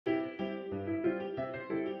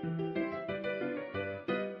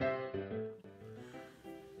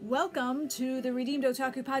Welcome to the Redeemed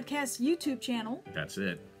Otaku Podcast YouTube channel. That's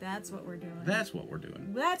it. That's what we're doing. That's what we're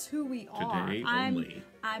doing. That's who we are. Today only.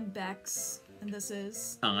 I'm Bex, and this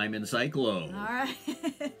is... I'm Encyclo. Alright.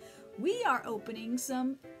 We are opening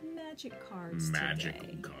some magic cards Magical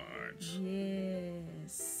today. cards.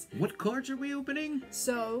 Yes. What cards are we opening?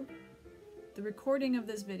 So, the recording of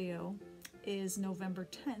this video is November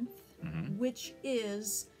 10th, which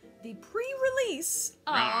is the pre-release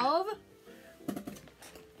of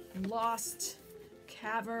Lost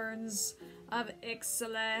Caverns of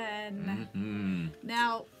Ixalan.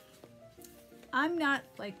 Now, I'm not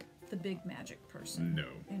like the big magic person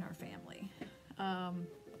in our family.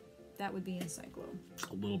 That would be Encyclo.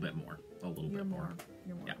 A little bit more. A little bit more.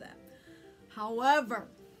 You're more of that. However,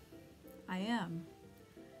 I am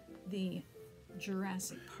the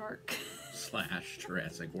Jurassic Park /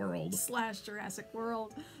 Jurassic World. / Jurassic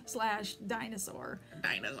World / Dinosaur.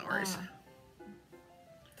 Dinosaurs.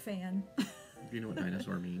 Fan. Do you know what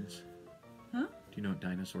dinosaur means? Huh? Do you know what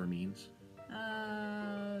dinosaur means?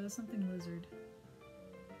 Something lizard.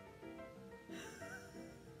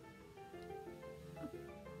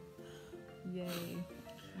 Yay.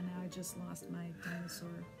 And now I just lost my dinosaur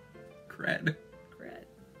Cred. cred.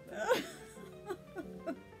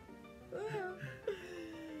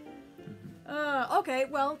 Okay,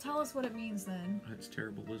 well, tell us what it means then. That's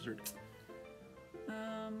terrible lizard.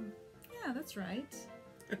 Yeah, that's right.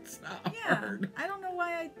 It's not Yeah, hard. I don't know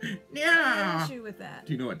why I Yeah. had an issue with that.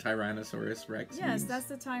 Do you know what Tyrannosaurus Rex Yes, means? that's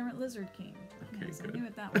the Tyrant Lizard King. Okay, Yes, good. I knew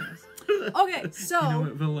what that was. Okay, so... You know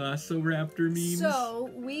what Velociraptor means?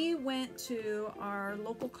 So, we went to our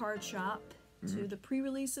local card shop to the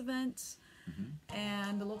pre-release event,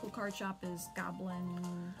 and the local card shop is Goblin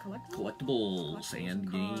Collectibles and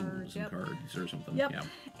games cards, and cards or something. Yep. Yeah.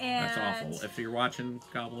 And That's awful. If you're watching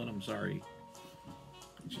Goblin, I'm sorry.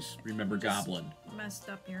 Just remember Goblin. messed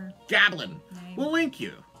up your Goblin! name. We'll link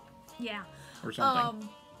you. Yeah. Or something.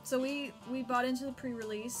 So we bought into the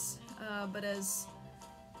pre-release, but as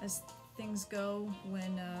things go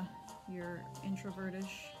when you're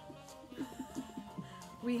introvertish,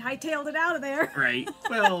 we hightailed it out of there. Right.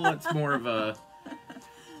 Well, it's more of a...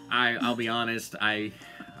 I'll be honest, I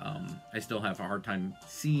still have a hard time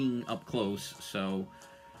seeing up close, so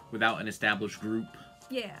without an established group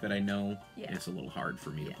that I know, it's a little hard for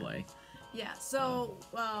me to play. Yeah, so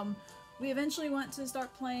we eventually went to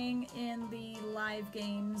start playing in the live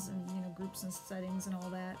games and groups and settings and all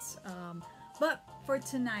that. But for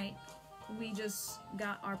tonight, we just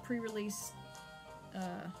got our pre-release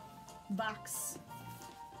box,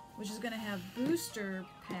 which is going to have booster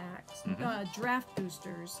packs, draft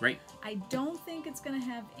boosters. Right. I don't think it's going to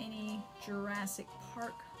have any Jurassic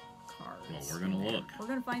Park cards. Well, we're going to look. We're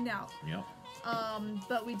going to find out. Yep.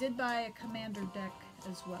 But we did buy a commander deck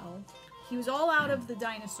as well. He was all out of the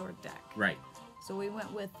dinosaur deck. Right. So we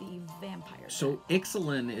went with the vampire So deck.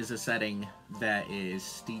 Ixalan is a setting that is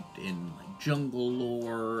steeped in like jungle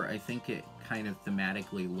lore. I think it kind of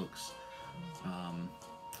thematically looks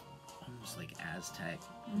almost like Aztec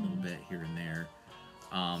a little bit here and there.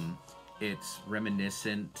 It's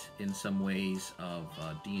reminiscent in some ways of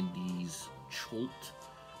D&D's Chult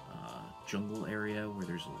jungle area where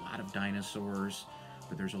there's a lot of dinosaurs,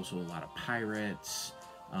 but there's also a lot of pirates.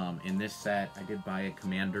 In this set, I did buy a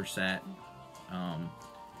commander set.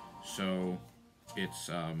 So it's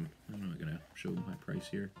I'm not gonna show my price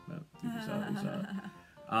here, but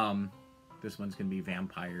this one's gonna be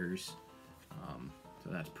vampires. So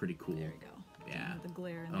that's pretty cool. There you go. Yeah. The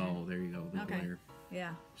glare in there. Oh, there you go. The glare.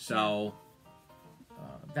 Yeah. So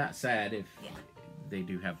that said, if they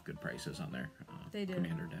do have good prices on their They do.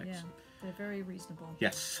 commander decks. Yeah. They're very reasonable.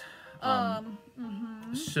 Yes.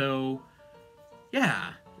 So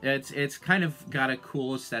yeah, it's kind of got a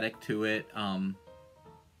cool aesthetic to it.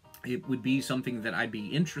 It would be something that I'd be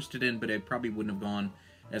interested in, but I probably wouldn't have gone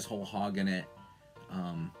as whole hog in it.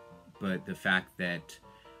 But the fact that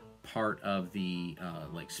part of the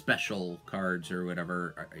like special cards or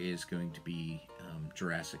whatever is going to be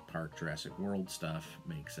Jurassic Park, Jurassic World stuff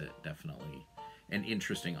makes it definitely an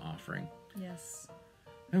interesting offering. Yes.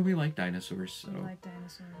 And we like dinosaurs, so... We like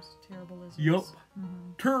dinosaurs. Terrible lizards. Yup.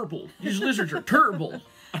 Terrible. These lizards are terrible.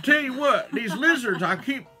 I tell you what, these lizards, I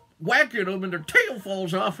keep whacking them and their tail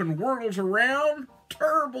falls off and whirls around.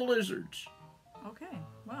 Terrible lizards. Okay.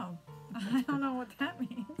 Wow. I don't know what that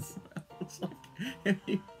means. It's like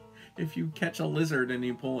if you catch a lizard and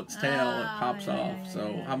you pull its tail, it pops off.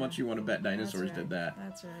 So how much you want to bet dinosaurs did that?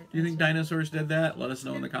 That's right. Do you think dinosaurs did that? Let us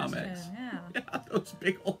know in the comments. Yeah. Yeah, those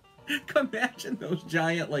big old... Imagine those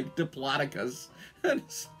giant, like, Diplodocus. A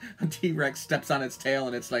T-Rex steps on its tail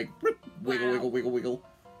and it's like, wiggle, wiggle, wiggle, wiggle.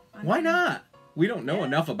 Why not? We don't know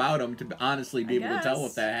enough about them to honestly be able to tell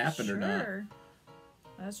if that happened or not.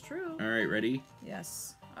 That's true. All right, ready?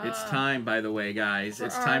 Yes. It's time, by the way, guys.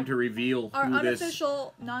 It's time to reveal our who this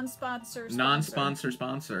unofficial non-sponsor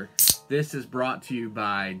sponsor. This is brought to you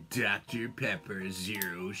by Dr. Pepper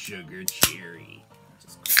Zero Sugar Cherry.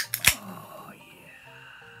 Oh yeah,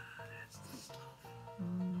 that's the stuff.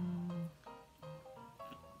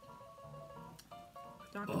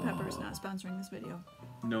 Dr. Pepper is not sponsoring this video.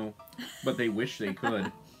 No, but they wish they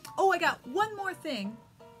could. Oh, I got one more thing.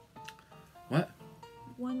 What?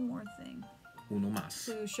 One more thing. Uno más.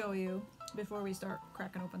 To show you before we start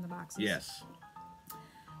cracking open the boxes. Yes.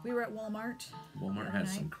 We were at Walmart. Walmart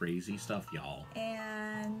has some crazy stuff, y'all.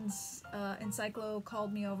 And Encyclo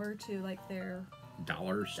called me over to like their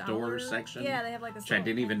dollar store section. Yeah, they have like a. Which I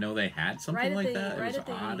didn't even know they had something like that. It was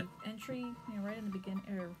odd. Entry, you know, right in the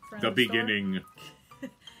beginning. The beginning.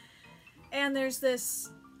 And there's this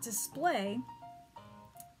display,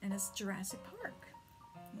 and it's Jurassic Park.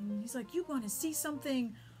 And he's like, "You want to see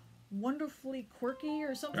something wonderfully quirky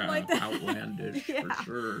or something like that?" Outlandish, for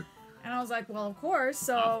sure. And I was like, "Well, of course."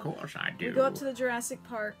 So of course I do. We go up to the Jurassic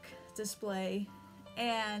Park display,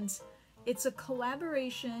 and it's a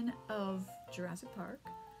collaboration of Jurassic Park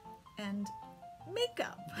and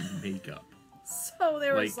makeup. Makeup. So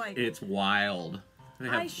there was like it's wild. They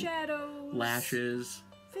have eyeshadows, lashes.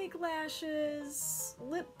 Fake lashes,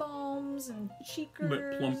 lip balms, and cheekers,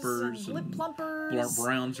 lip plumpers, and lip plumpers,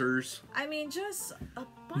 bronzers. I mean, just a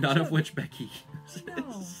bunch None of which Becky uses.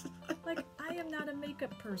 No, like I am not a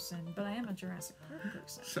makeup person, but I am a Jurassic Park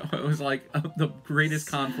person. So it was like the greatest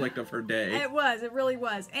conflict of her day. It was, it really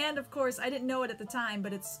was, and of course I didn't know it at the time,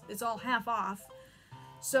 but it's all half off.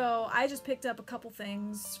 So I just picked up a couple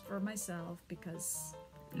things for myself because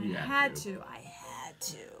I had to.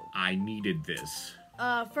 I needed this.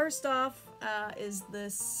 First off, is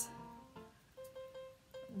this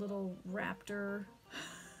little raptor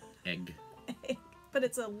egg. But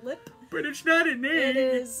it's a lip. But it's not an egg. It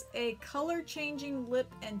is a color-changing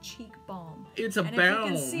lip and cheek balm. It's a balm. And if you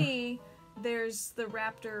can see, there's the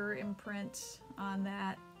raptor imprint on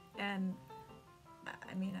that, and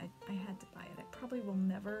I mean, I had to buy it. I probably will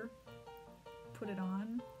never put it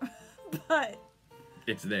on, but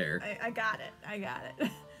it's there. I got it. I got it.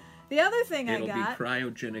 The other thing I got... It'll be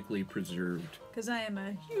cryogenically preserved. Because I am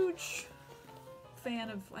a huge fan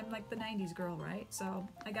of... I'm like the 90s girl, right? So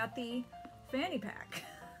I got the fanny pack.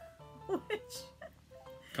 Which...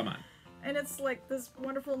 Come on. And it's like this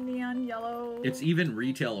wonderful neon yellow... It's even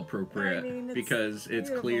retail appropriate because it's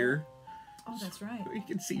clear. Oh, that's right. You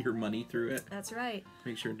can see your money through it. That's right.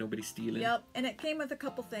 Make sure nobody's stealing. Yep, and it came with a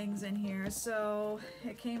couple things in here. So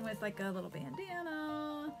it came with like a little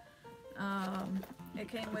bandana... it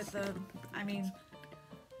came with a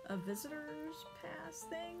visitor's pass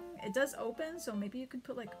thing. It does open, so maybe you could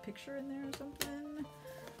put like a picture in there or something.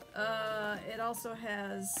 It also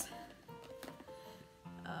has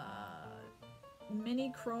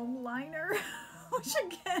mini chrome liner, which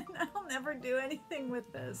again, I'll never do anything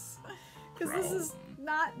with this because this is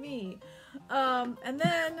not me. And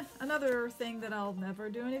then another thing that I'll never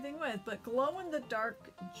do anything with, but glow-in-the-dark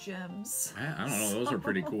gems. I don't know, those are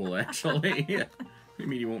pretty cool, actually. You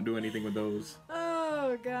mean you won't do anything with those?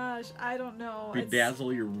 Oh gosh, I don't know.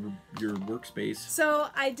 Bedazzle your workspace. So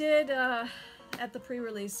I did at the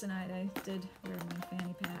pre-release tonight. I did wear my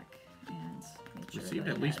fanny pack and made sure received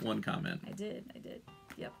at least one comment. I did.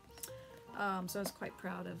 Yep. So I was quite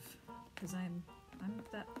proud of because I'm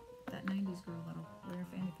that 90s girl that'll wear a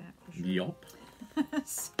fanny pack for sure. Yup.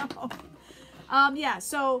 So, yeah.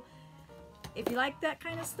 So if you like that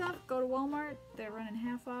kind of stuff, go to Walmart. They're running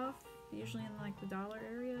half off. Usually in like the dollar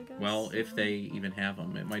area, I guess. Well, if they even have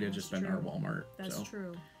them, it might have just been our Walmart. That's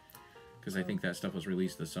true. Because I think that stuff was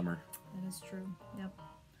released this summer. That is true. Yep.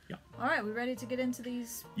 Yeah. All right, we ready to get into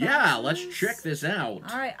these boxes? Yeah, let's check this out.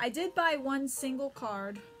 All right, I did buy one single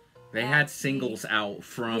card. They had singles out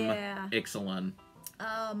from Ixalan.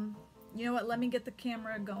 You know what? Let me get the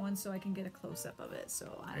camera going so I can get a close-up of it.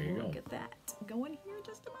 So I will get that going here in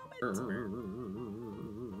just a moment.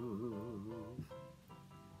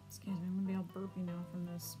 Excuse me, I'm gonna be all burpy now from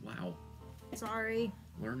this. Wow. Sorry.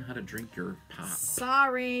 Learn how to drink your pop.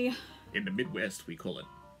 Sorry. In the Midwest, we call it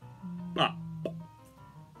pop.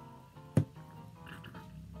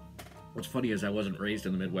 What's funny is I wasn't raised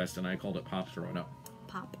in the Midwest and I called it pops growing up.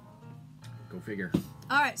 Pop. Go figure.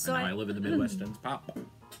 All right, so I live in the Midwest and it's pop.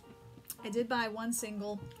 I did buy one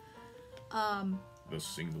single. The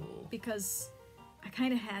single. Because I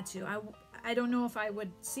kind of had to. I don't know if I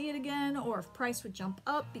would see it again or if price would jump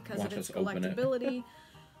up because of its collectability.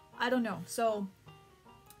 I don't know. So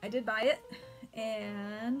I did buy it,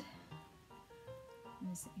 and Let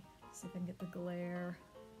me see. See if I can get the glare.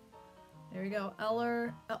 There we go.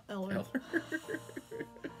 Eller.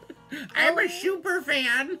 I'm a super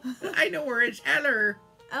fan. I know where it's Eller.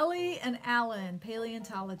 Ellie and Alan,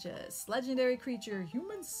 paleontologists, legendary creature,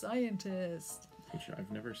 human scientist. Which I've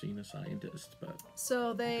never seen a scientist, but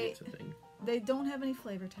so it's a thing. They don't have any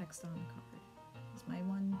flavor text on the cover. It's my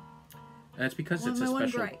one. That's because it's a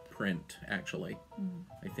special print, actually.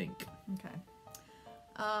 I think. Okay.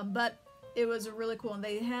 But it was a really cool, and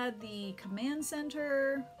they had the command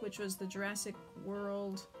center, which was the Jurassic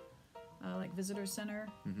World, like visitor center,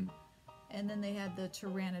 and then they had the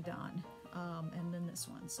Pteranodon. And then this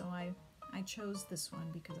one. So I chose this one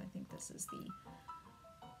because I think this is the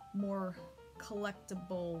more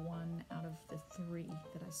collectible one out of the 3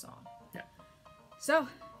 that I saw. Yeah. So,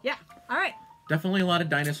 yeah. All right. Definitely a lot of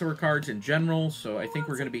dinosaur cards in general, so I think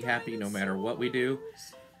we're going to be happy no matter what we do.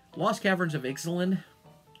 Lost Caverns of Ixalan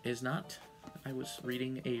is not. I was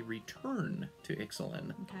reading a return to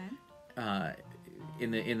Ixalan. Okay.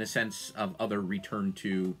 In the sense of other return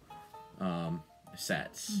to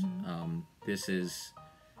sets. This is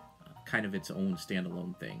kind of its own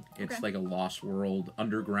standalone thing. It's like a Lost World,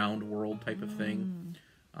 underground world type of thing.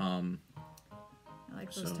 I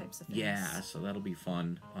like those types of things. Yeah, so that'll be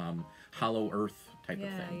fun. Hollow Earth type of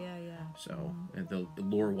thing. Yeah. So the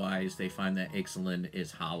lore-wise, they find that Ixalan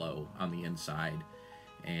is hollow on the inside,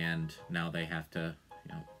 and now they have to,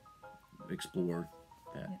 explore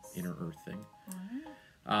that inner Earth thing.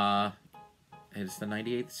 It's the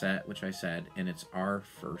 98th set, which I said, and it's our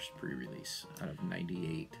first pre-release out of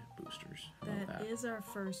 98 boosters. That is our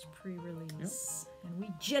first pre-release. Yep. And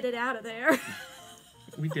we jetted out of there.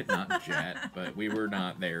 We did not jet, but we were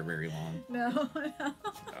not there very long. No.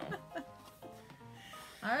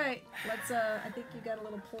 All right, let's, I think you got a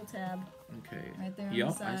little pull tab. Okay. Right there on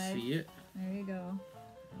the side. I see it. There you go.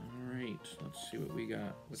 All right, let's see what we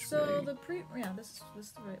got. Which so way? This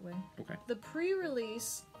is the right way. Okay. The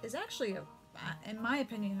pre-release is actually in my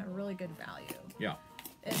opinion, a really good value. Yeah.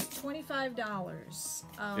 It's $25.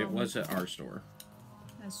 It was at our store.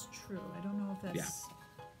 That's true. I don't know if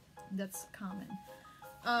that's common.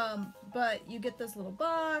 But you get this little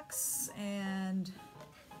box and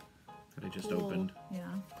that I just opened. Yeah,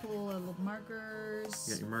 cool little markers.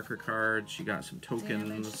 You got your marker cards. You got some tokens.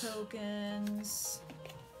 Damage tokens.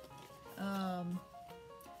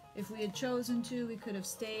 If we had chosen to, we could have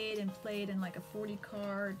stayed and played in like a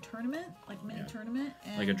 40-card tournament, like mini tournament.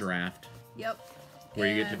 And like a draft. Yep. Where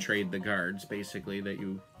you get to trade the cards, basically, that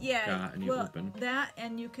you got and you open. That,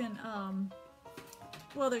 and you can,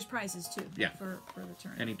 there's prizes too. Yeah. For the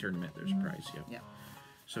tournament. Any tournament, there's a prize, Yep.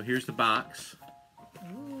 So here's the box.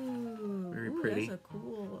 Ooh. Very pretty. That's a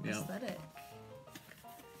cool aesthetic.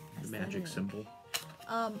 The magic symbol.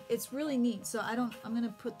 It's really neat. So I'm going to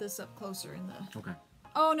put this up closer in the... Okay.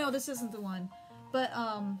 Oh, no, this isn't the one. But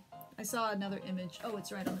I saw another image. Oh,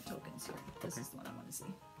 it's right on the tokens here. This is the one I want to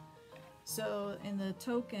see. So in the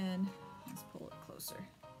token, let's pull it closer.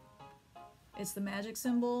 It's the magic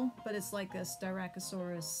symbol, but it's like a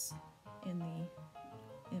Styracosaurus in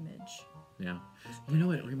the image. Yeah. You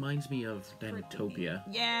know, it reminds me of Dinotopia.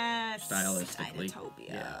 Yes! Stylistically. Dinotopia.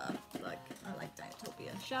 Yeah. I like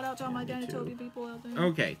Dinotopia. Shout out to all my Dinotopia people out there.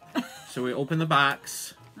 Okay. So we open the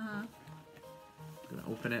box. Uh-huh. Gonna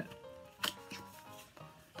open it.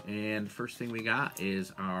 And first thing we got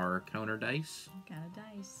is our counter dice. Got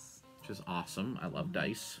a dice. Which is awesome. I love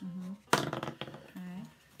dice. Okay.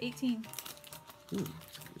 18. Ooh,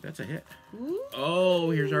 that's a hit. Ooh. Oh,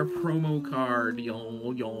 here's our promo card.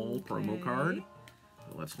 Y'all, promo card.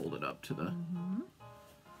 Let's hold it up to the...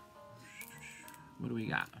 What do we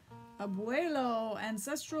got? Abuelo,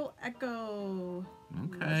 Ancestral Echo.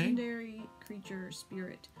 Okay. Legendary creature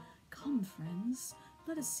spirit. Come, friends.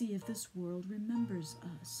 Let us see if this world remembers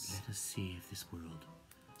us. Let us see if this world...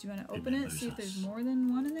 Do you want to open it? See if there's more than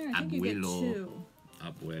one in there? I think you get 2.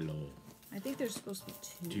 Abuelo. I think there's supposed to be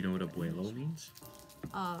 2. Do you know what abuelo means?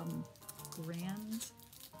 Grandfather?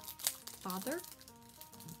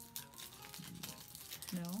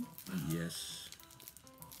 No? Yes.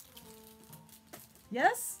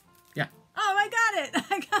 Yes? Yeah. Oh, I got it!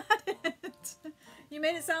 I got it! You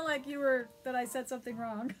made it sound like that I said something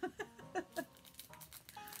wrong.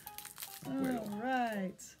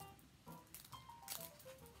 Alright.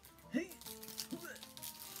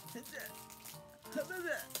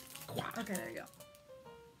 Okay, there you go.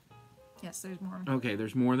 Yes, there's more. Okay,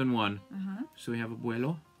 there's more than one. Uh-huh. So we have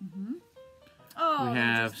abuelo. Oh, we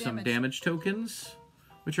have some damage tokens,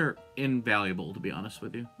 which are invaluable, to be honest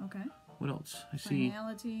with you. Okay. What else? I see.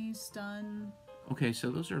 Finality, stun. Okay,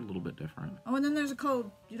 so those are a little bit different. Oh, and then there's a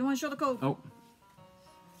code. You don't want to show the code. Oh.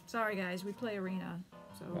 Sorry, guys, we play Arena.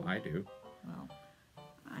 So, Well, I do. Well,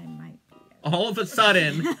 I might be. All of a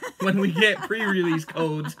sudden, when we get pre-release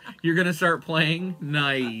codes, you're going to start playing?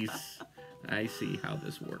 Nice. I see how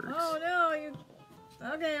this works. Oh, no. You.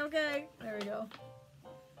 Okay, okay. There we go.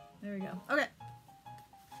 There we go. Okay.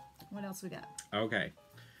 What else we got? Okay.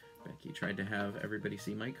 Becky tried to have everybody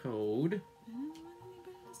see my code. I don't want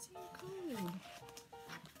anybody to see your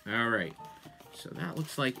code. All right. So that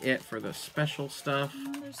looks like it for the special stuff.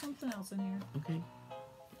 Oh, there's something else in here. Okay.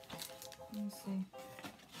 Let me see.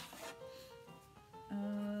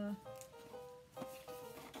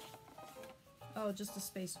 Oh, just a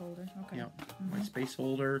space holder. Okay. Yep. My space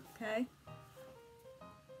holder Okay.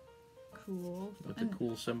 Cool. with the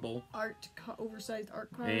cool symbol. Oversized art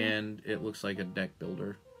card. And it looks like a deck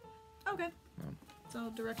builder. Okay. So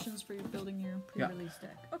directions for your building your pre-release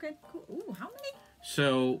deck. Okay, cool. Ooh, how many?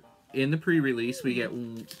 So in the pre-release, we get,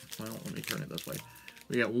 well, let me turn it this way.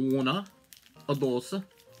 We get 1, 2,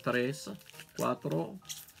 3, 4, 5,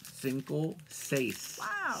 6.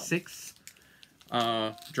 Wow. 6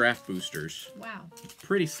 draft boosters. Wow.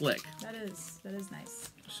 Pretty slick. That is nice.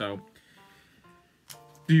 So,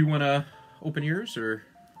 do you want to open yours, or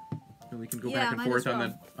we can go back and forth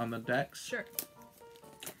on the decks? Sure.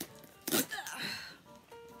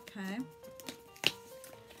 Okay.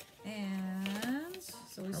 And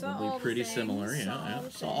so we saw all pretty the things, similar, yeah.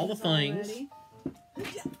 Saw all the things.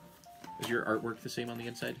 Is your artwork the same on the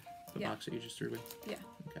inside? The box that you just threw in? Yeah.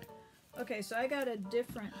 Okay. Okay, so I got a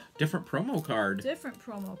different promo card. Different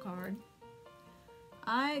promo card.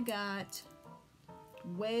 I got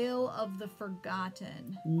Whale of the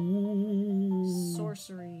Forgotten. Ooh.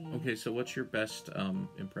 Sorcery. Okay, so what's your best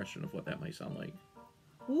impression of what that might sound like?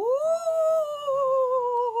 Ooh.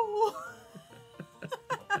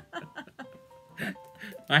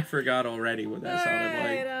 I forgot already what that sounded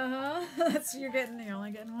like. That's you're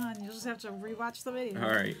only getting one. You just have to rewatch the video. All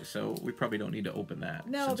right, so we probably don't need to open that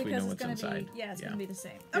since we know what's inside. It's gonna be the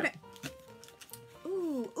same. Okay.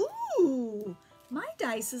 Ooh. My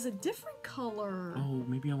dice is a different color. Oh,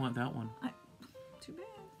 maybe I want that one. Too bad.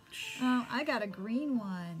 I got a green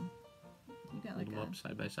one. You got like Hold them up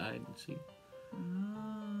side by side and see.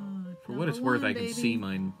 For For what it's worth, I can see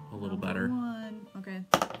mine a little better. One. Okay.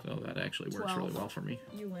 So that actually works 12. really well for me.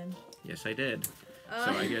 You win. Yes, I did.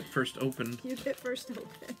 So I get first open. You get first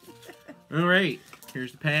open. All right,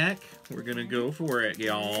 here's the pack. We're gonna go for it,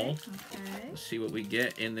 y'all. Okay. Let's see what we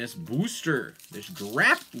get in this booster, this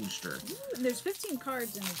draft booster. Ooh, and there's 15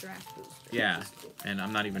 cards in the draft booster. Yeah, and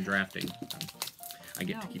I'm not even drafting. I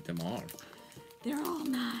get to keep them all. They're all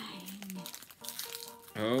mine.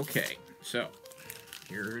 Okay, so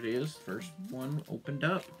here it is. First one opened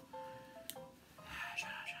up.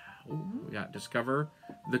 Ooh, we got Discover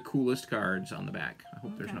the coolest cards on the back. I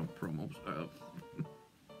hope there's no promo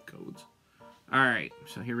codes. All right,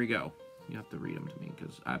 so here we go. You have to read them to me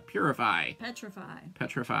because Purify.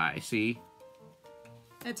 Petrify. See?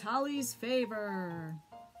 Etali's Favor.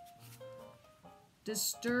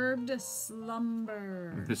 Disturbed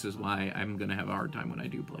Slumber. This is why I'm gonna have a hard time when I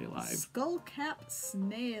do play live. Skullcap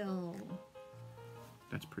Snail.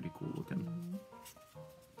 That's pretty cool looking.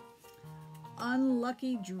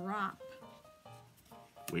 Unlucky Drop.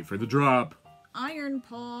 Wait for the drop. Iron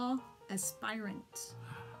Paw Aspirant.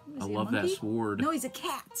 I love that sword. No, he's a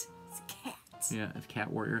cat. He's a cat. Yeah, it's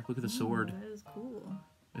Cat Warrior. Look at the sword. That is cool.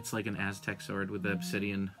 It's like an Aztec sword with the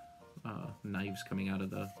obsidian knives coming out of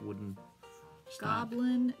the wooden stock.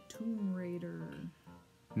 Goblin Tomb Raider.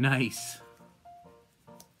 Nice.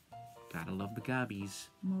 Gotta love the gobbies.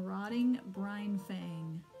 Marauding Brine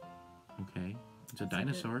Fang. Okay. It's a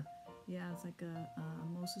dinosaur. Yeah, it's like a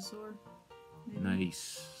mosasaur. Maybe?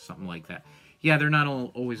 Nice. Something like that. Yeah, they're not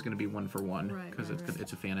always going to be one for one because Right.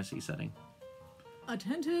 it's a fantasy setting.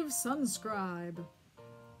 Attentive Sunscribe.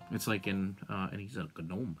 It's like in, and he's a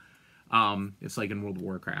gnome. It's like in World of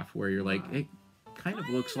Warcraft where you're like, it kind of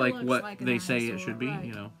looks like what they say it should be,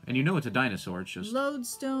 you know. And you know it's a dinosaur. It's just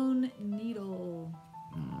Lodestone Needle.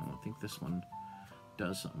 I think this one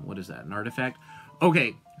does something. What is that? An artifact?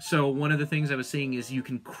 Okay, so one of the things I was seeing is you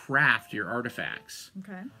can craft your artifacts.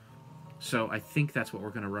 Okay. So I think that's what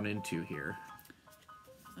we're going to run into here.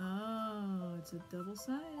 Oh, it's a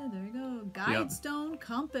double-sided. There you go. Guidestone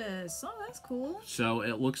Compass. Oh, that's cool. So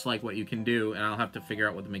it looks like what you can do, and I'll have to figure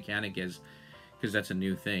out what the mechanic is, because that's a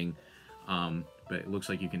new thing. But it looks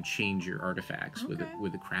like you can change your artifacts with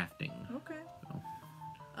the crafting. Okay. So.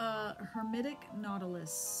 Hermitic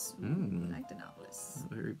Nautilus. Ooh, I like the Nautilus.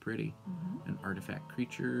 Very pretty. An artifact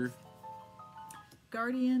creature.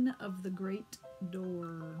 Guardian of the Great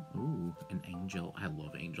Door. Ooh, an angel. I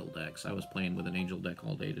love angel decks. I was playing with an angel deck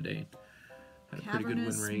all day today. Had a pretty good win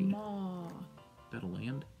Cavernous rate. Maw. That a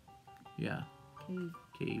land? Yeah. Cave.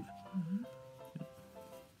 Cave.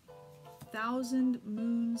 Thousand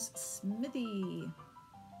Moons Smithy.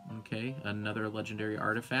 Okay, another legendary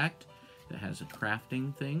artifact that has a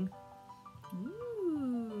crafting thing.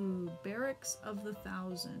 Ooh, Barracks of the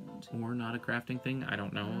Thousand. Or not a crafting thing. I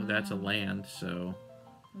don't know. That's a land, so...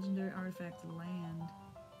 Legendary artifact land.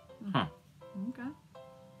 Huh. Okay.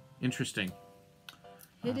 Interesting.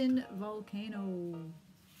 Hidden Volcano.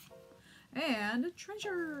 And a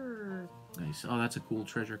treasure. Nice. Oh, that's a cool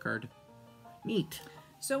treasure card. Neat.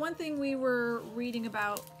 So one thing we were reading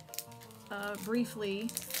about briefly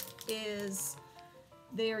is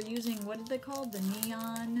they are using, what did they call it? The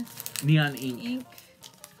Neon ink. ink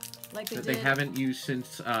like they That did. they haven't used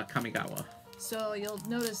since Kamigawa. So you'll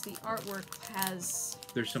notice the artwork has...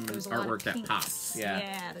 There's some There's a lot of artwork that pinks. pops. Yeah.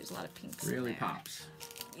 Yeah, there's a lot of pinks in Really there. pops.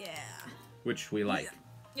 Yeah. Which we like.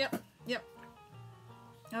 Yep.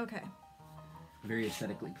 Okay. Very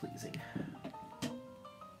aesthetically pleasing.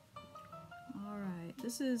 Alright,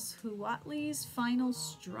 this is Huatli's Final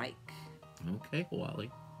Strike. Okay, Wally.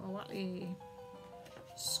 Huatli.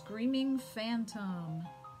 Screaming Phantom.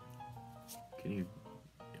 Can you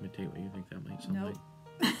imitate what you think that might sound Nope.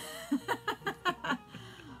 like?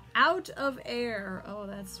 Out of Air. Oh,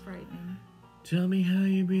 that's frightening. Tell me how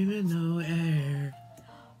you breathe with no air.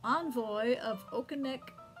 Envoy of Okanek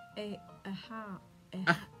Aha.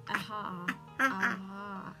 Aha.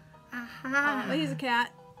 Aha. Oh, he's a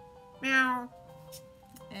cat. Meow.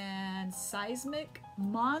 And Seismic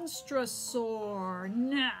Monstrosaur.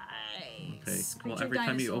 Nice. Okay. Well, Creature every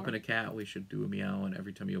time you dinosaur. open a cat, we should do a meow, and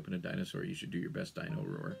every time you open a dinosaur, you should do your best dino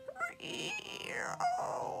roar.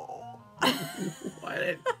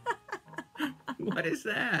 What? What is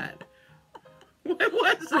that? What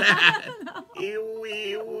was that?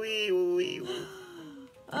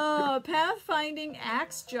 Pathfinding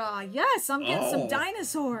Axejaw. Yes, I'm getting some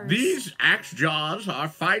dinosaurs. These axe jaws are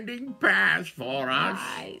finding paths for us.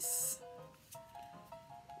 Nice.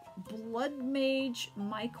 Blood Mage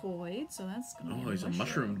Mycoid. So that's gonna be Oh, he's a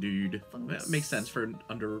mushroom dude. Fungus. That makes sense for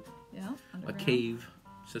under Yeah. a Underground. cave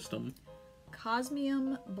system.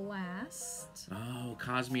 Cosmium Blast. Oh,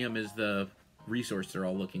 Cosmium is the resource they're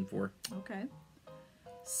all looking for. Okay.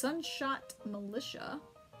 Sunshot Militia.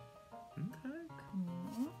 Okay.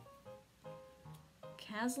 Cool.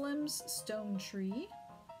 Caslim's Stone Tree.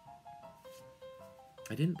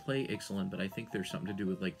 I didn't play Ixalan, but I think there's something to do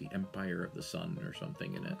with like the Empire of the Sun or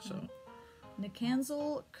something in it. So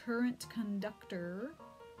Nikanzel Current Conductor.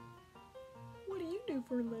 What do you do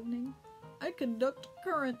for a living? I conduct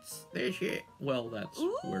currents. this shit. Well, that's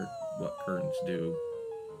where what currents do.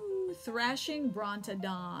 Ooh, Thrashing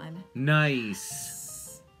Brontodon.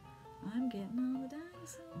 Nice. I'm getting all the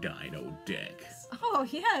dinosaurs. Dino deck. Oh,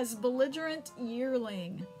 yes. Belligerent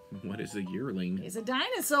Yearling. What is a yearling? He's a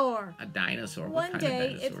dinosaur. A dinosaur. What One kind day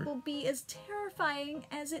of it dinosaur? will be as terrifying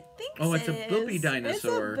as it thinks Oh, it's it a baby is.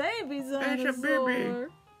 dinosaur. It's a baby dinosaur. It's a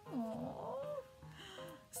baby. Aww.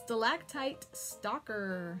 Stalactite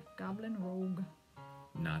Stalker. Goblin Rogue.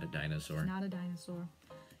 Not a dinosaur. Not a dinosaur.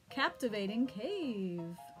 Captivating Cave.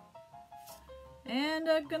 And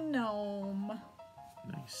a gnome.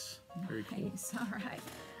 Nice. Very cool. Nice. All right.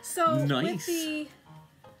 So with Nice. the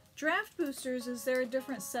draft boosters, is there a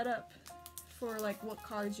different setup for like what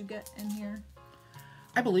cards you get in here?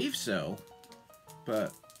 I believe so,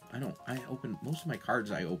 but I don't. I open most of my cards.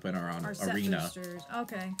 I open are on Our set Arena. boosters.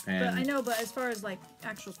 Okay. And- But I know, but as far as like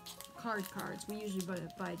actual cards, we usually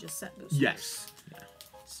buy just set boosters. Yes. Yeah.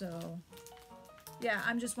 So, yeah,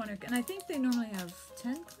 I'm just wondering. And I think they normally have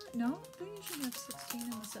 10 cards. No, they usually have 16 in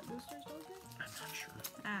the set boosters, don't they? I'm not sure.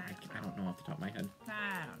 I I don't know off the top of my head.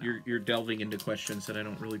 don't know. You're delving into questions that I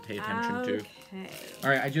don't really pay attention to. Okay. All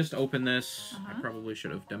right, I just opened this. Uh-huh. I probably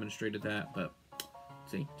should have demonstrated that, but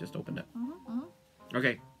see, just opened it. Uh-huh.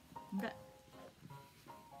 Okay. Okay.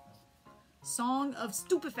 Song of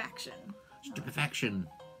Stupefaction. Stupefaction.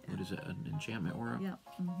 What is it? An enchantment aura? Yep.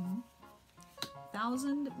 Mm-hmm.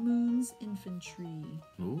 Thousand Moons Infantry.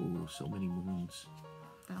 Ooh, so many moons.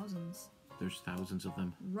 Thousands. There's thousands of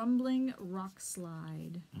them. Rumbling Rock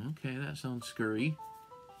Slide. Okay, that sounds scurry.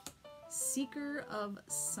 Seeker of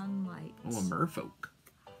Sunlight. Oh, a merfolk.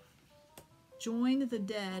 Join the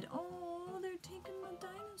Dead. Oh, they're taking the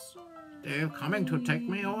dinosaur. They're coming to take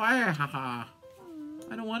me away, haha.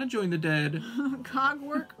 I don't want to join the dead.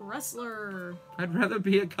 Cogwork Wrestler. I'd rather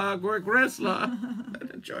be a cogwork wrestler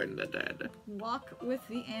than join the dead. Walk with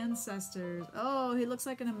the Ancestors. Oh, he looks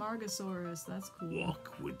like an Amargasaurus. That's cool.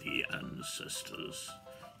 Walk with the ancestors.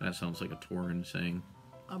 That sounds like a Tauren saying.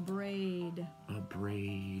 A Braid. A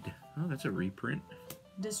braid. Oh, that's a reprint.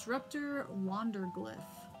 Disruptor Wanderglyph.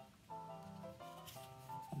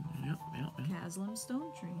 Yep. Caslam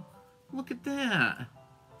Stone Tree. Look at that.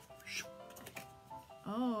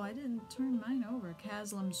 Oh, I didn't turn mine over.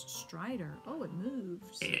 Caslam's Strider. Oh, it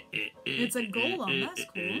moves. It's a golem. That's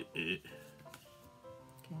cool. Okay.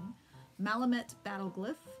 Malamet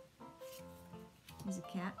Battleglyph. He's a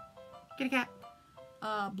cat. Get a cat.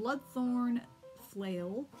 Bloodthorn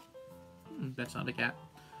Flail. That's not a cat.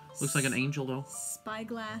 Looks like an angel, though.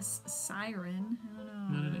 Spyglass Siren. I don't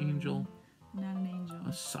know. Not an angel. Not an angel.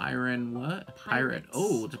 A siren, what? Pirate.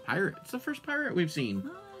 Oh, it's a pirate. It's the first pirate we've seen.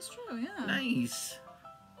 Oh, that's true, yeah. Nice.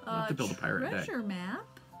 I'll have to build a pirate deck. Treasure map.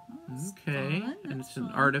 Oh, Okay. fun. And That's it's an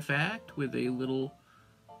fun. artifact with a little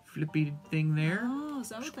flippy thing there. Oh, is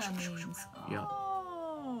that what that means? Yep.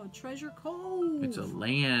 Oh, Treasure Cove. It's a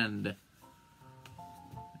land.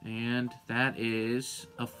 And that is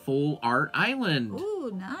a full art island.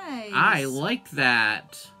 Ooh, nice. I like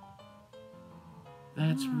that.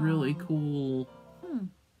 That's really Wow. cool.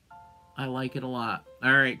 I like it a lot.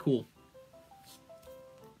 All right, cool.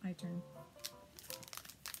 My turn.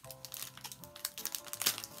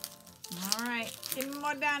 All right, give me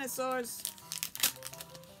more dinosaurs.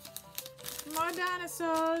 More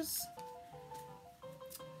dinosaurs.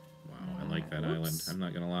 Wow, I like that island. Oops. I'm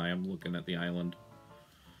not gonna lie. I'm looking at the island.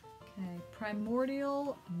 Okay,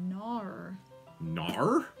 Primordial Gnar.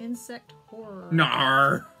 Nar? Insect Horror.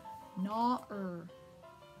 Nar! Gnar.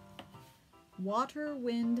 Water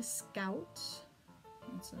Wind Scout.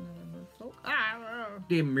 That's another merfolk.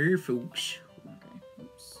 Them merfolks. Okay,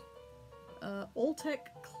 oops.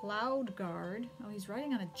 Oltec Cloud Guard. Oh, he's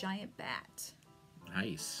riding on a giant bat.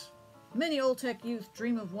 Nice. Many Oltec youth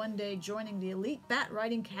dream of one day joining the elite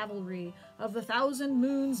bat-riding cavalry of the Thousand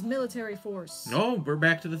Moons military force. No, we're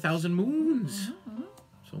back to the 1,000 moons.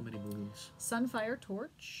 So many moons. Sunfire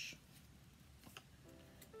Torch.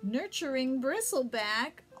 Nurturing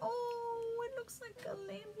Bristleback. Oh, it looks like a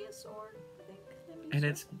Lambeosaur, I think. And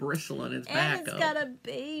it's bristling its And back it's up. got a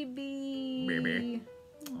baby. Baby.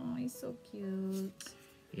 Oh, he's so cute.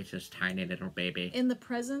 It's just tiny little baby. In the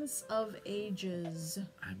presence of ages.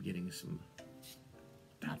 I'm getting some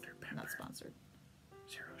Dr. Pepper. Not sponsored.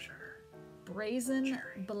 Zero sugar. Brazen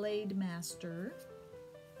Cherry. Blade Master.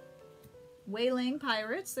 Whaling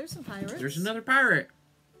Pirates. There's some pirates. There's another pirate.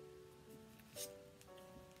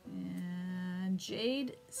 And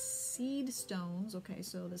Jade Seed Stones. Okay,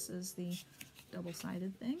 so this is the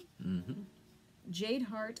double-sided thing. Mm-hmm. Jade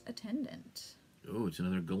Heart Attendant. Oh, it's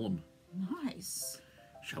another golem. Nice.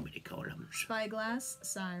 Show me the colors. Spyglass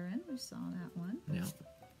Siren. We saw that one. Yeah.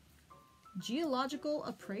 Geological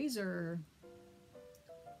Appraiser.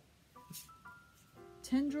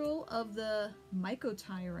 Tendril of the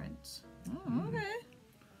Mycotyrant. Oh, okay.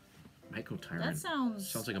 Mycotyrant. That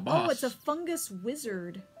sounds like a boss. Oh, it's a fungus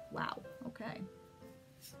wizard. Wow. Okay.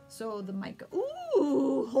 So the Myco.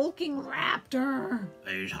 Ooh, hulking raptor.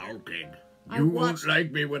 He's hulking. I You watched- won't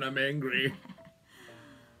like me when I'm angry.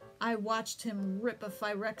 I watched him rip a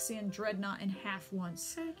Phyrexian dreadnought in half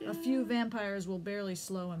once. A few vampires will barely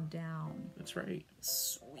slow him down. That's right.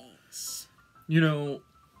 Sweet. You know,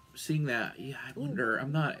 seeing that, yeah, I wonder.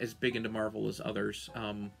 I'm not as big into Marvel as others.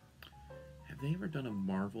 Have they ever done a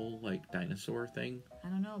Marvel like dinosaur thing? I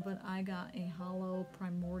don't know, but I got a hollow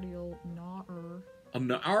primordial Gnar.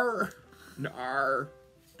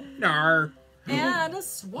 Nar. And a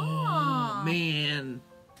swamp. Oh man,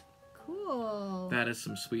 Cool. that is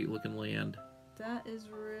some sweet looking land. That is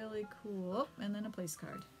really cool. Oh, and then a place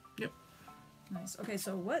card. Yep. Nice. Okay,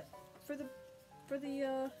 so what for the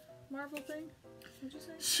Marvel thing? What'd you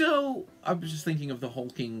say? So I was just thinking of the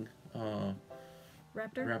hulking Raptor?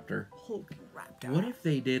 raptor. Hulk Raptor. What if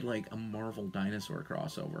they did like a Marvel dinosaur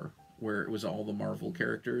crossover where it was all the Marvel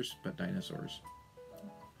characters but dinosaurs?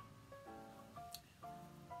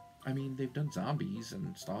 I mean, they've done zombies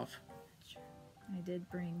and stuff. I did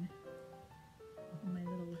bring my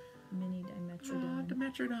little mini Oh, Dimetrodon.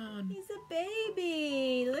 Dimetrodon. He's a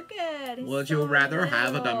baby. Look at him. Would you rather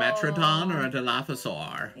have a Dimetrodon or a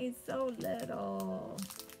Dilophosaur? He's so little.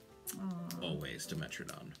 Oh, Always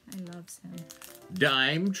Dimetrodon. I loves him.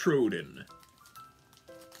 Dime Troden.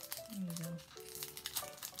 There you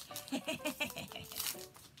go.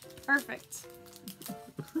 Perfect.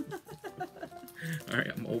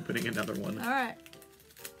 Alright, I'm opening another one. All right.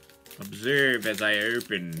 Observe as I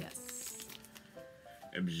open. Yes.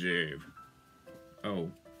 Observe. Oh,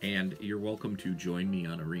 and you're welcome to join me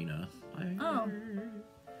on Arena. Oh.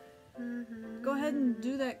 Go ahead and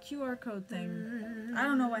do that QR code thing. I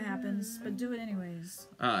don't know what happens, but do it anyways.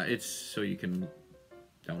 It's so you can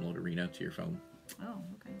download Arena to your phone. Oh,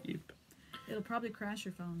 okay. Yep. It'll probably crash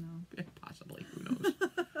your phone, though. Possibly. Who knows?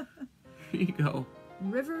 Here you go.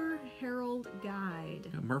 River Herald Guide.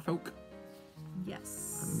 A merfolk?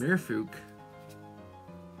 Yes. A merfolk.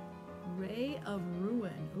 Ray of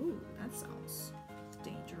Ruin. Ooh, that sounds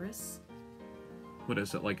dangerous. What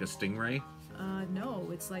is it, like a stingray? No,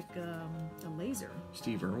 it's like a laser.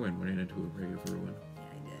 Steve Irwin went into a Ray of Ruin. Yeah,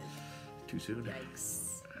 I did. Too soon?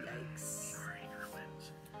 Yikes. Yikes. Sorry,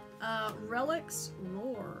 Irwins. Relics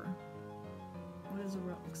Roar. What does a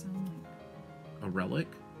relic sound like? A relic?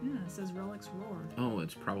 Yeah, it says Relics Roar. Oh,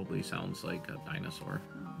 it probably sounds like a dinosaur.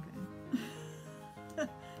 Oh,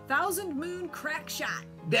 okay. Thousand Moon Crack Shot.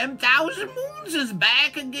 Them Thousand Moons is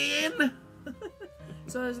back again!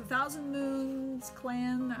 So is the Thousand Moons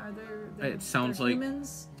clan, are there It sounds they're like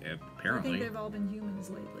humans? Yeah, I apparently. think they've all been humans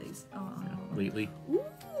lately. Yeah, lately. Ooh,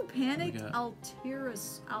 Panicked got- Altisaur.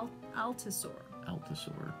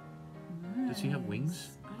 Altasaur. Does he have wings?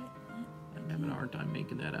 I'm having a hard time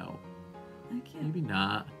making that out. I can't. Maybe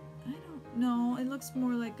not. I don't know. It looks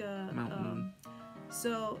more like a Mountain.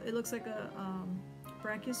 so it looks like a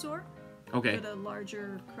brachiosaur Okay. with a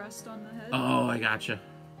larger crest on the head. Oh, I gotcha.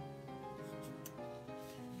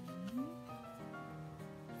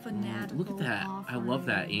 Fanatical. Look at that. I love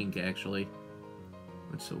that Offering. ink, actually.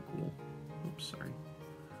 That's so cool. Oops, sorry.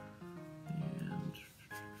 And,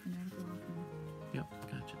 Fanatical Offering. yep,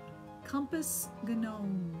 gotcha. Compass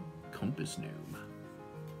Gnome. Compass Gnome.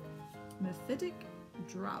 Mephitic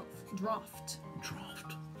Draught. Draft.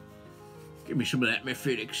 Give me some of that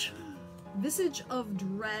Mephitics. Visage of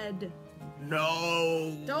Dread.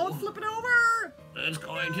 No! Don't flip it over! It's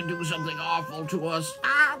going to do something awful to us.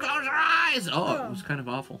 Ah, close your eyes! Oh, it was kind of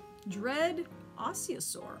awful. Dread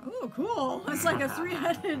Osteosaur. Oh, cool. It's like a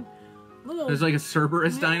three-headed little... There's like a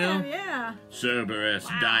Cerberus yeah, dino? Yeah. Cerberus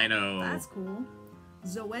Wow, dino. That's cool.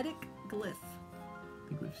 Zoetic Glyph. I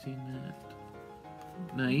think we've seen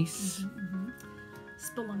that. Nice.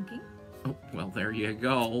 Spelunking. Oh, well, there you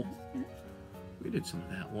go. We did some of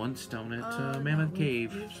that once down at No, Mammoth we've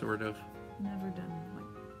Cave, sort of. Never done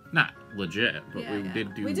like... Not legit, but Yeah, we yeah.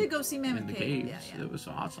 did do. We did go see Mammoth in the Cave. caves. Yeah, yeah. It was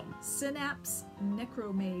awesome. Synapse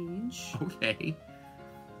Necromage. Okay.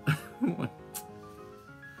 Whatever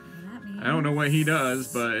that means. I don't know what he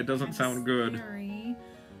does, but it doesn't Kinda sound good. scary.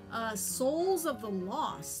 Souls of the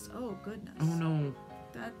Lost. Oh goodness. Oh no.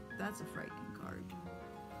 That's a frightening card.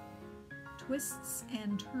 Twists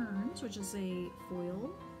and Turns, which is a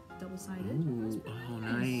foil, double-sided. Ooh, That's oh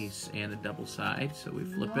pretty nice. And a double side, so we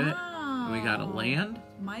flip it. And we got a Wow. land.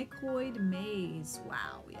 Mycoid Maze.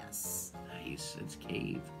 Wow, yes. Nice, it's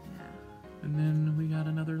cave. Yeah. And then we got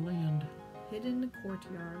another land. Hidden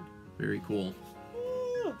Courtyard. Very cool.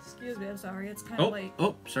 Ooh, excuse me, I'm sorry. It's kind of Oh, late.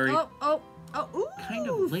 oh, sorry. Oh, ooh! Kind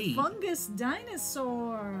of late. Fungus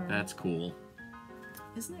Dinosaur. That's cool.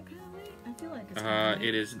 Isn't it kind of late? I feel like it's kind of late.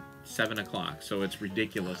 It is 7 o'clock, so it's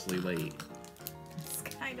ridiculously late. It's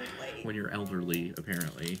kind of late. When you're elderly,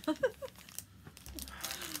 apparently.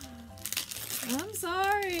 I'm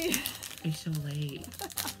sorry. It's so late.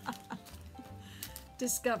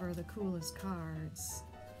 Discover the coolest cards.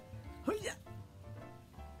 Hoo-yah!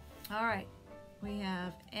 All right. We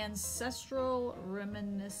have Ancestral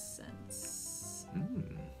Reminiscence.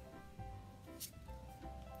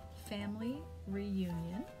 Family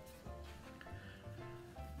Reunion.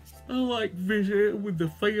 I like visiting with the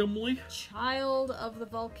family. Child of the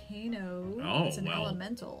Volcano. Oh, It's an well.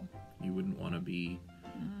 elemental. You wouldn't want to be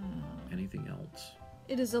anything else.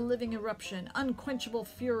 It is a living eruption, unquenchable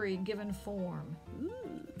fury given form. Ooh.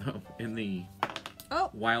 No, in the Oh,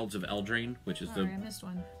 Wilds of Eldraine, which is sorry, I the missed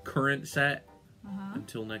one. current set Uh-huh.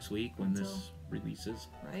 until next week when this releases,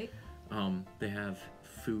 Right? they have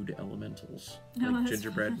food elementals, Oh, like that's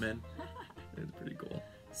gingerbread men. It's pretty cool.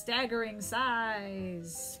 Staggering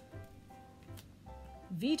size.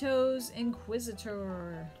 Vito's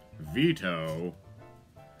Inquisitor. Veto.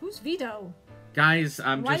 Who's Vito? Guys,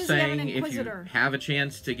 I'm Why just does he have an saying, if you Inquisitor? have a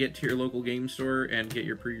chance to get to your local game store and get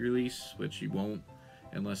your pre-release, which you won't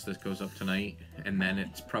unless this goes up tonight, and then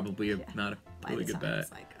it's probably not a By really the good time bet.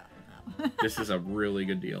 it's like, oh, no. This is a really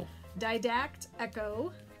good deal. Didact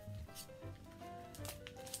Echo.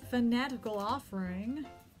 Fanatical Offering.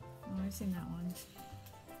 Oh, I've seen that one.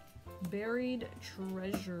 Buried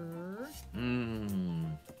Treasure.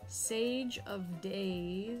 Sage of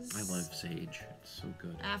Days. I love Sage. It's so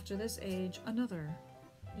good. After this age, another.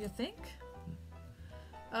 You think?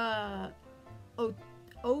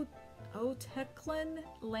 Oteclin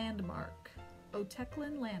Landmark.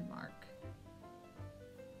 Oteclin Landmark.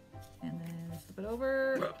 And then flip it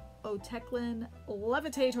over. Oteclin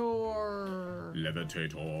Levitator.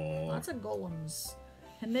 Levitator. Lots of golems.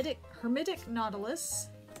 Hermitic Nautilus.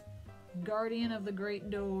 Guardian of the Great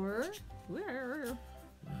Door. Where?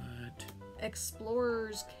 What?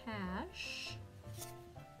 Explorer's Cache.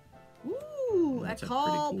 Ooh, That's a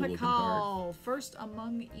Akal pretty cool looking Pakal. First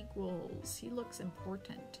among equals. He looks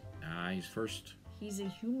important. He's first. He's a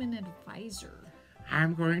human advisor.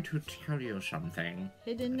 I'm going to tell you something.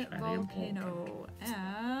 Hidden That's very volcano.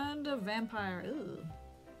 And a vampire. Ooh.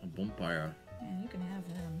 A vampire. Yeah, you can have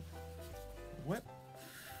him. What?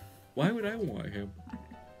 Why would I want him?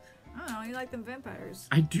 I don't know, you like them vampires.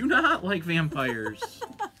 I do not like vampires.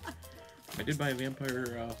 I did buy a vampire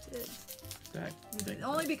deck.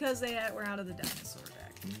 Only because they were out of the dinosaur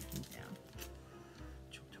deck. Mm-hmm. Yeah.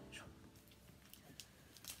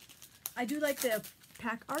 I do like the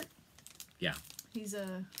pack art. Yeah. He's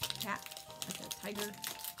a cat, like a tiger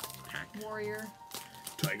Pack. warrior.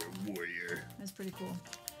 Tiger warrior. That's pretty cool.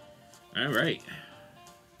 All right.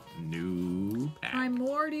 New pack.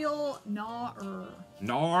 Primordial Gnar.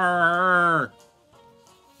 Nar.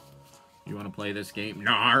 You want to play this game?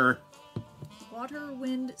 Nar.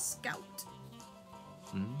 Waterwind Scout.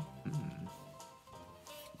 Mm-hmm.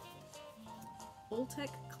 Oltec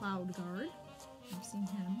Cloud Guard. I've seen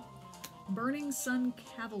him. Burning Sun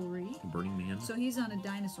Cavalry. Burning Man. So he's on a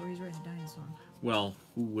dinosaur. He's riding a dinosaur. Well,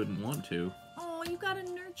 who wouldn't want to? Oh, you got a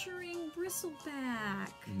nurturing bristleback.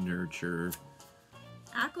 Nurture.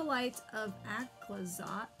 Acolyte of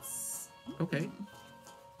Aclazots. Okay.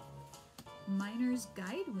 Miner's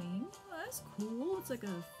Guidewing. Oh, that's cool. It's like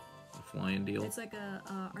a Flying deal. It's like a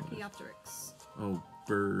Archaeopteryx. Oh,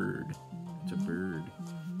 bird. It's a bird.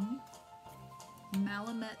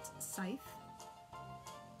 Malamet Scythe.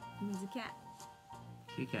 He's a cat.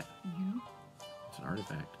 Kitty cat. It's an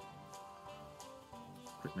artifact.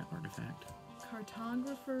 Quick map artifact.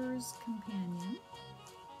 Cartographer's Companion.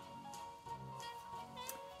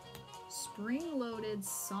 Spring-loaded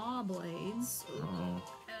saw blades. Oh.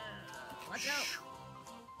 Watch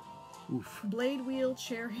out. Oof. Blade wheel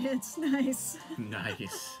chariots. Nice.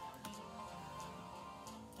 Nice.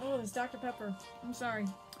 Oh, it's Dr. Pepper. I'm sorry.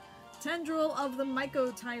 Tendril of the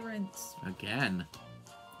Myco Tyrant. Again.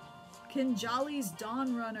 Kinjali's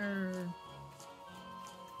Dawn Runner.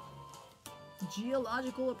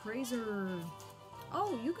 Geological Appraiser.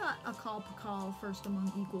 Oh, you got a Akal Pakal first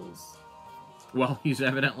among equals. Well, he's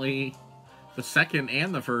evidently the second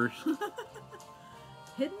and the first.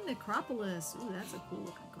 Hidden Necropolis. Ooh, that's a cool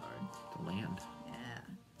looking card. The land.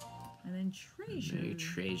 Yeah. And then Treasure. A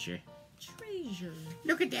treasure. Treasure.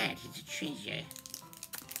 Look at that. It's a treasure.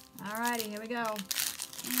 Alrighty, here we go.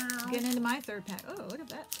 Getting into my third pack. Oh, look at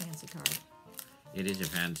that fancy card. It is a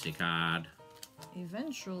fancy card.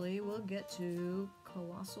 Eventually, we'll get to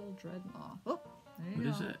Colossal Dreadmaw. Oh, there you go.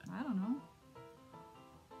 What is it? I don't know.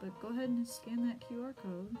 But go ahead and scan that QR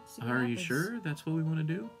code. See what Are you happens. sure that's what we want to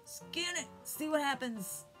do? Scan it. See what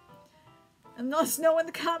happens. And let us know in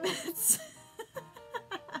the comments.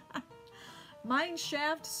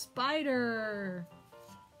 Mineshaft Spider.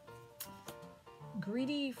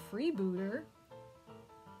 Greedy Freebooter.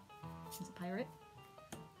 He's a pirate.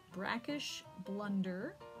 Brackish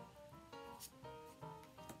Blunder.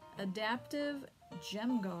 Adaptive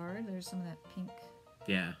Gemguard. There's some of that pink.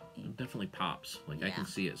 Yeah, it definitely pops. Like, I can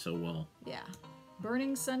see it so well. Yeah.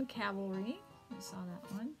 Burning Sun Cavalry. I saw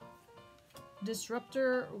that one.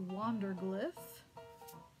 Disruptor Wanderglyph.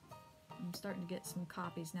 I'm starting to get some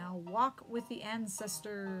copies now. Walk with the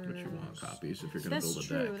Ancestors. But you want copies if you're going to build a That's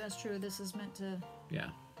true. deck. That's true. This is meant to Yeah.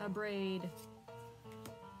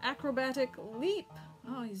 Acrobatic Leap.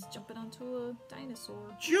 Oh, he's jumping onto a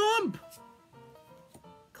dinosaur. Jump!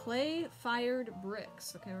 Clay Fired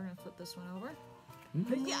Bricks. Okay, we're going to flip this one over.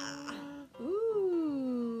 Yeah.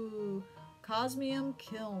 Ooh. Cosmium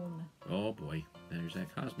Kiln. Oh boy, there's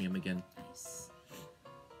that Cosmium again. Nice.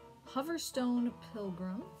 Hoverstone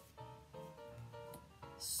Pilgrim.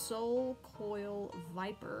 Soul Coil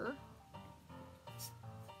Viper.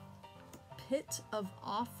 Pit of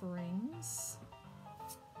Offerings.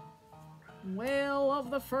 Whale of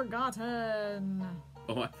the Forgotten.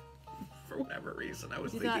 Oh, for whatever reason, I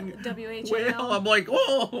was You thinking thought WHL? whale. I'm like,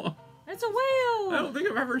 whoa! It's a whale! I don't think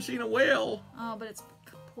I've ever seen a whale. Oh, but it's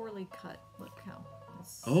poorly cut. Look how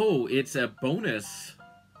it's... Oh, it's a bonus.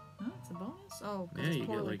 Oh, it's a bonus? Oh, 'cause Yeah, it's you get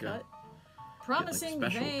poorly like cut. a Promising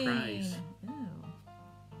special Vein. prize. Ew.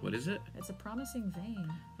 What is it? It's a Promising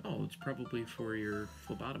Vein. Oh, it's probably for your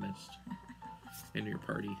phlebotomist in your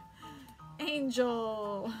party.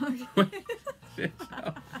 Angel.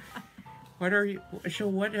 What are you? So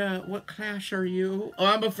what class are you? Oh,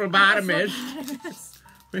 I'm a phlebotomist.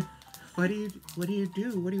 What do you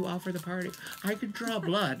do? What do you offer the party? I can draw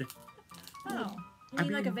blood. Oh, you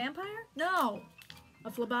mean like a vampire? No, a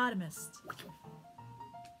phlebotomist.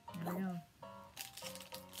 There we go.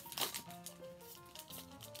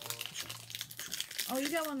 Oh, you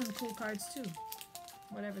got one of them cool cards too.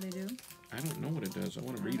 Whatever they do. I don't know what it does. I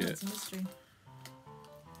want to read it. It's a mystery.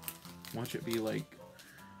 Watch it be like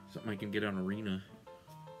something I can get on Arena.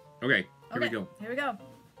 Okay, here we go. Here we go.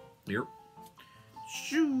 Here.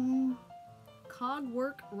 Shoo!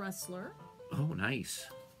 Cogwork Wrestler. Oh, nice.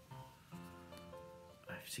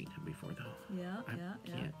 I've seen him before, though. Yeah, I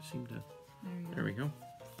can't seem to... There you go. There we go.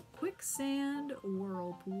 Quicksand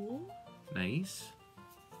Whirlpool. Nice.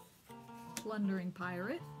 Plundering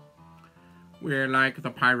Pirate. We're like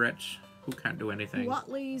the pirates who can't do anything.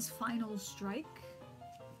 Watley's Final Strike.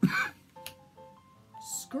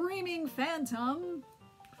 Screaming Phantom.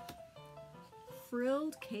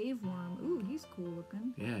 Frilled Caveworm. Ooh, he's cool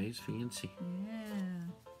looking. Yeah, he's fancy.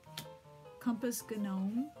 Yeah. Compass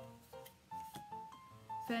Gnome.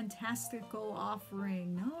 Fantastical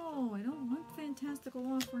Offering. No, I don't want fantastical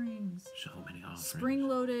offerings. So many offerings.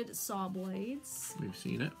 Spring-loaded Saw Blades. We've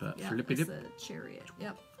seen it, but Yeah, it's the Chariot.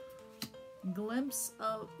 Yep. Glimpse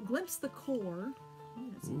the Core.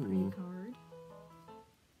 Ooh, that's a pretty card.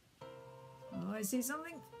 Oh, I see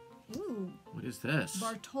something. Ooh. What is this?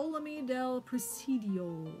 Bartolome del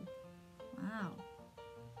Presidio. Wow.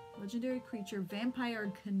 Legendary creature, Vampire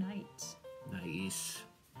Knight. Nice.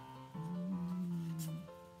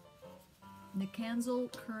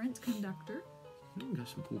 Nikanzel Current Conductor. Ooh, got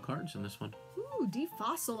some cool cards in this one. Ooh,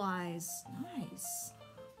 Defossilize. Nice.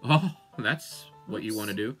 Oh, that's what you Oops. want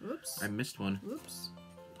to do. Oops. I missed one. Oops.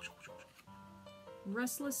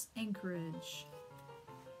 Restless Anchorage.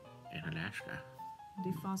 In Alaska.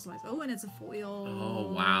 Defossilize. Oh, and it's a foil.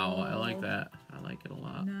 Oh, wow. I like that. I like it a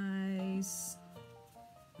lot. Nice.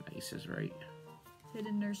 Nice is right.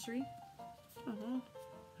 Hidden Nursery.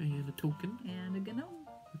 And a token. And a Gnome.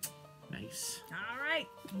 Nice. All right,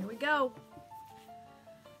 here we go.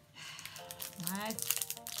 My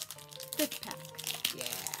 5th pack. Yeah.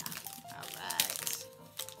 All right.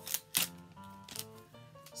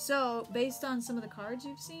 So, based on some of the cards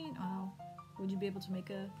you've seen, would you be able to make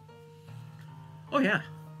a... Oh, yeah.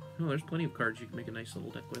 Oh, there's plenty of cards you can make a nice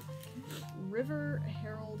little deck with. River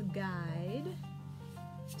Herald Guide.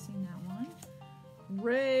 I've seen that one.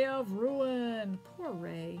 Ray of Ruin. Poor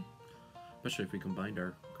Ray. Especially if we combined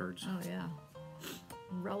our cards. Oh, yeah.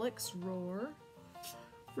 Relics Roar.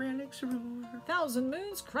 Relics Roar. Thousand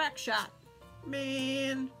Moons Crackshot.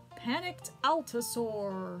 Man. Panicked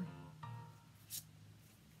Altasaur.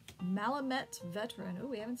 Malamet Veteran. Oh,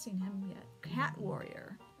 we haven't seen him yet. Cat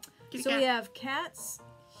Warrior. Kitty So cat. we have cats,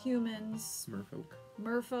 humans,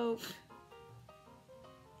 merfolk,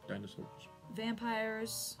 Dinosaurs.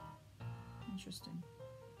 vampires. Interesting.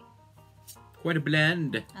 Quite a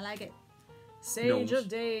blend. I like it. Sage Gnomes. of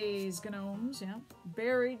Days. Gnomes, yeah.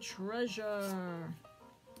 Buried Treasure.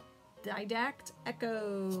 Didact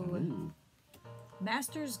Echo. Ooh.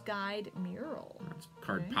 Master's Guide Mural. That's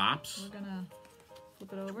card Okay. pops. We're gonna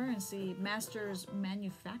flip it over and see Master's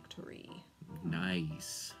Manufactory.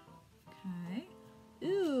 Nice. Okay.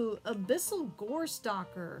 Ooh, Abyssal Gore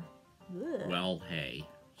Stalker. Ugh. Well, hey.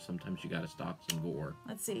 Sometimes you gotta stalk some gore.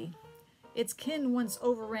 Let's see. Its kin once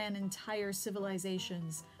overran entire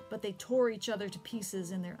civilizations, but they tore each other to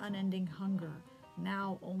pieces in their unending hunger.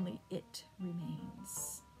 Now only it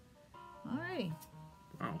remains. Alrighty.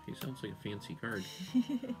 Wow, he sounds like a fancy card. Take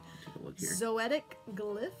a look here. Zoetic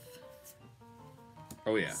Glyph.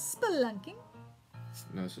 Oh, yeah. Spelunking.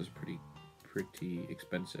 No, this is pretty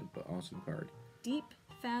expensive, but awesome card. Deep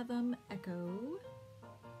Fathom Echo.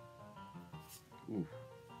 Ooh.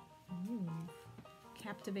 Ooh.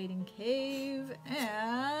 Captivating Cave.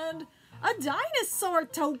 And a dinosaur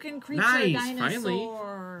token creature. Nice,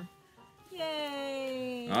 Dinosaur.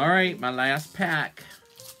 Yay. All right, my last pack.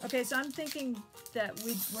 Okay, so I'm thinking that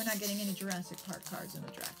we're not getting any Jurassic Park cards in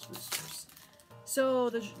the draft boosters. So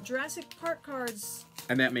the Jurassic Park cards...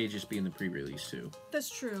 And that may just be in the pre-release, too. That's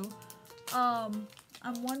true.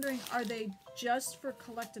 I'm wondering, are they just for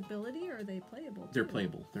collectability or are they playable? They're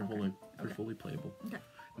playable. They're Okay. fully playable. Okay.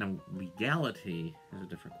 Now, legality is a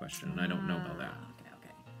different question, and I don't know about that.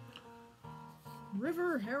 Okay.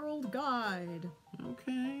 River Herald Guide.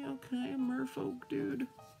 Okay, a merfolk, dude.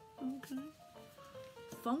 Okay.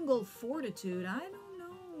 Fungal Fortitude. I don't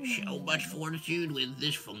know. So much fortitude with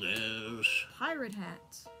this fungus. Pirate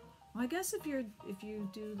Hat. Well, I guess if you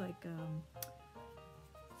do like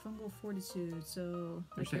Fungal Fortitude, so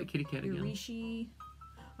There's like that kitty cat your again. Rishi.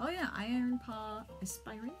 Oh yeah, Iron Paw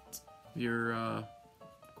Aspirant. Your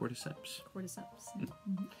cordyceps. Cordyceps. Yeah.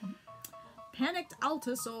 Mhm. Panicked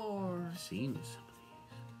Altasaur. Seen some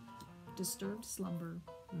of Disturbed Slumber.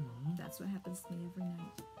 these. That's what happens to me every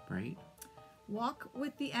night. Right? Walk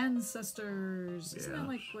with the Ancestors. Isn't that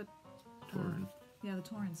like what... Tauren. Yeah, the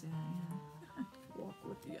Taurens, yeah. Walk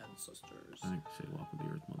with the Ancestors. I think they say walk with the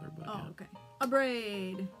Earth Mother, but oh, okay. A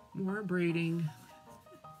braid. More braiding.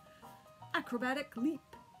 Acrobatic leap.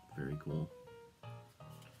 Very cool.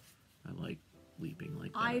 I like leaping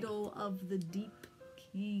like that. Idol of the Deep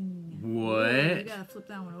King. What? Ooh, you gotta flip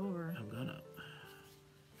that one over. I'm gonna.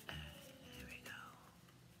 There we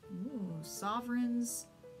go. Ooh, Sovereigns.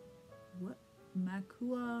 What?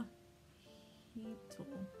 Makua Heatle.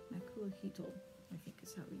 Makua Heatle, I think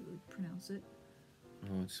is how you would pronounce it.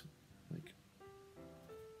 Oh, it's like...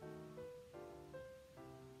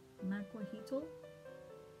 Makua Heatle?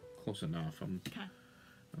 Close enough. I'm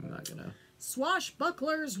not gonna...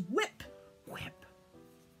 Swashbuckler's Whip! Whip.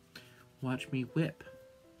 Watch me whip.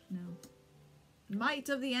 No. Might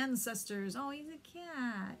of the Ancestors. Oh, he's a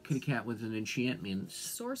cat. Kitty cat with an enchantment.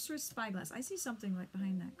 Sorceress Spyglass. I see something like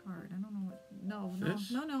behind that card. I don't know what... No,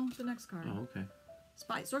 This? no, the next card. Oh, okay.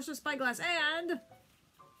 Sorceress Spyglass and...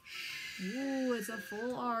 Ooh, it's a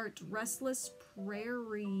full art. Restless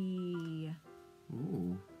Prairie.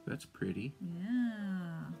 Ooh, that's pretty.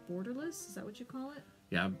 Yeah. Borderless? Is that what you call it?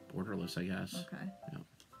 Yeah, borderless, I guess. Okay. Yep.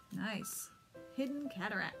 Nice. Hidden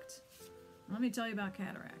Cataract. Let me tell you about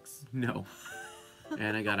cataracts. No.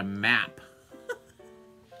 And I got a map.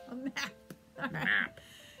 A map. All right. Map.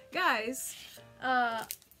 Guys,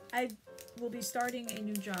 I will be starting a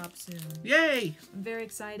new job soon. Yay! I'm very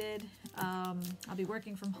excited. I'll be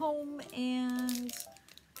working from home, and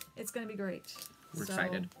it's going to be great. We're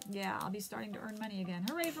excited. Yeah, I'll be starting to earn money again.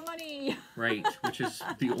 Hooray for money! Right, which is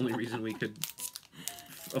the only reason we could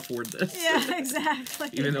afford this. Yeah, exactly.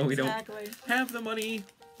 Even though we don't have the money,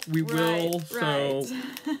 we will, so...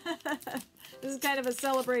 This is kind of a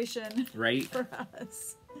celebration. Right. For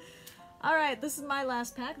us. Alright, this is my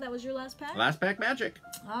last pack. That was your last pack? Last pack magic.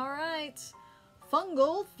 Alright.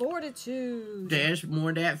 Fungal Fortitude. There's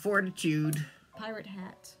more that fortitude. Pirate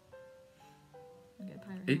hat. Get a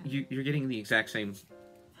pirate hat. You're getting the exact same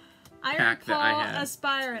Iron pack that I Paw had.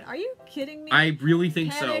 Aspirant. Are you kidding me? I really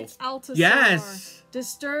think Panicked so. Altasaur. Yes!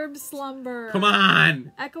 Disturbed Slumber. Come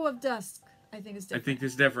on! Echo of Dusk. I think it's different. I think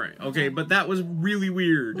it's different. Okay, but that was really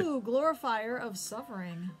weird. Ooh, Glorifier of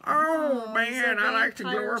Suffering. Oh man, it's a I like to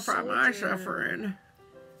vampire glorify my soldier. suffering.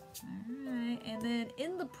 Alright, and then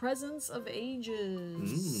In the Presence of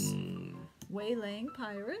Ages. Waylaying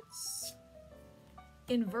Pirates.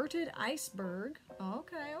 Inverted Iceberg.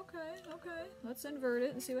 Okay. Let's invert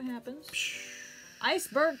it and see what happens.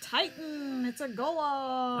 Iceberg Titan. It's a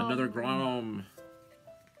golem. Another Grom.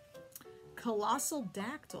 Colossal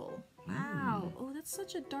Dactyl. Wow. Oh, that's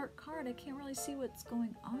such a dark card. I can't really see what's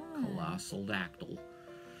going on. Colossal Dactyl.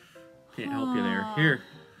 Can't help you there. Here.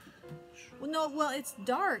 Well, it's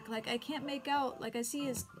dark. Like, I can't make out. Like, I see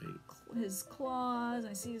his claws.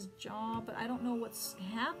 I see his jaw, but I don't know what's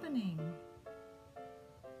happening.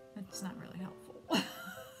 That's not really helpful.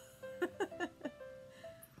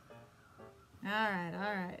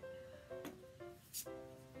 Alright.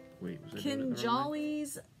 Wait, was I doing it the wrong way?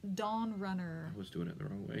 Kinjali's Dawn Runner. I was doing it the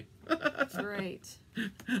wrong way. Great.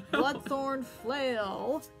 Bloodthorn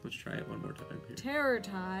Flail. Let's try it one more time here. Terror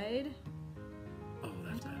Tide. Oh,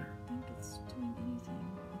 that's better. I don't think it's doing anything.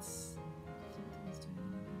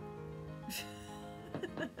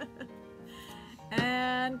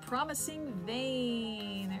 And Promising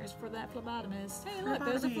Vein. There's for that phlebotomist. Hey, look,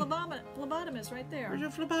 there's a phlebotomist right there.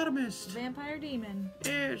 There's a phlebotomist. Vampire demon.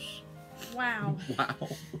 Yes. Wow. Wow.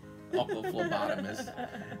 All the phlebotomists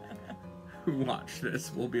who watch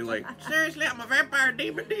this will be like, seriously, I'm a vampire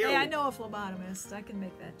demon to you. Hey, I know a phlebotomist. I can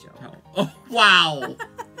make that joke. Oh, wow.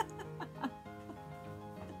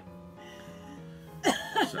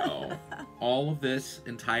 So, all of this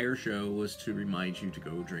entire show was to remind you to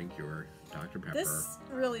go drink your Dr. Pepper. This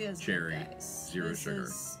really is cherry, good, guys. zero sugar.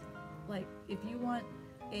 Is, like, if you want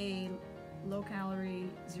a low-calorie,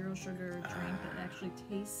 zero-sugar drink that actually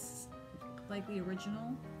tastes like the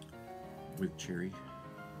original, with cherry.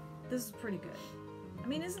 this is pretty good. I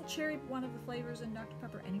mean, isn't cherry one of the flavors in Dr.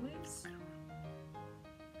 Pepper anyways?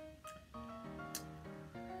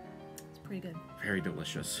 It's pretty good. Very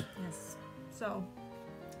delicious. Yes. So,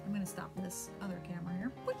 I'm going to stop this other camera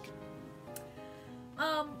here. Quick.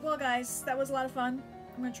 Well, guys, that was a lot of fun.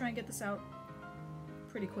 I'm going to try and get this out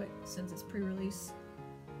pretty quick since it's pre-release.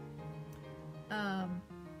 I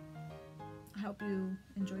hope you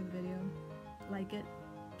enjoy the video. Like it.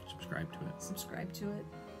 Subscribe to it. Subscribe to it.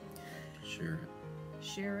 Share it.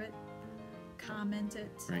 Share it. Comment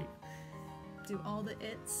it. Right. Do all the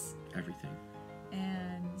its. Everything.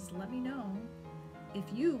 And let me know if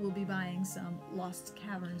you will be buying some Lost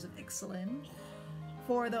Caverns of Ixalan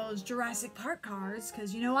for those Jurassic Park cards,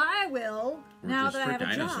 because you know I will, Or now just that I for have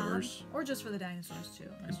a dinosaurs. job. Or just for the dinosaurs, too.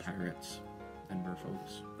 And pirates. And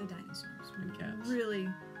merfolks. The dinosaurs. And cats. Really,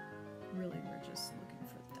 really, we're just looking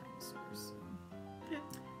for the dinosaurs. So. Yeah,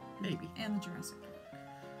 maybe. And the Jurassic Park.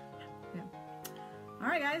 Yeah.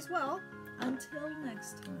 Alright, guys. Well, until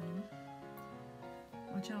next time,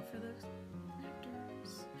 watch out for those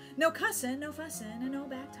actors. No cussing, no fussing, and no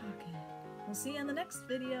back talking. We'll see you in the next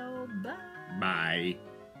video. Bye. Bye.